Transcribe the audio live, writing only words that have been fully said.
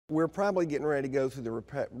We're probably getting ready to go through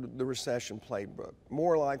the recession playbook,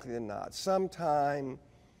 more likely than not. Sometime,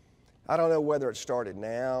 I don't know whether it started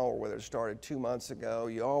now or whether it started 2 months ago.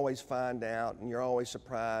 You always find out, and you're always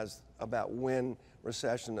surprised about when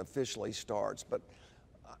recession officially starts. But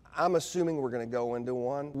I'm assuming we're going to go into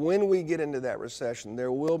one. When we get into that recession,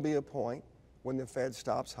 there will be a point when the Fed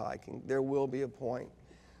stops hiking. There will be a point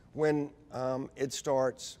when it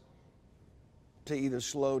starts to either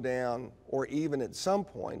slow down or even at some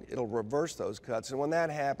point it'll reverse those cuts. And when that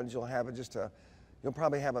happens, you'll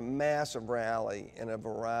probably have a massive rally in a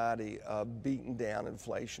variety of beaten down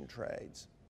inflation trades.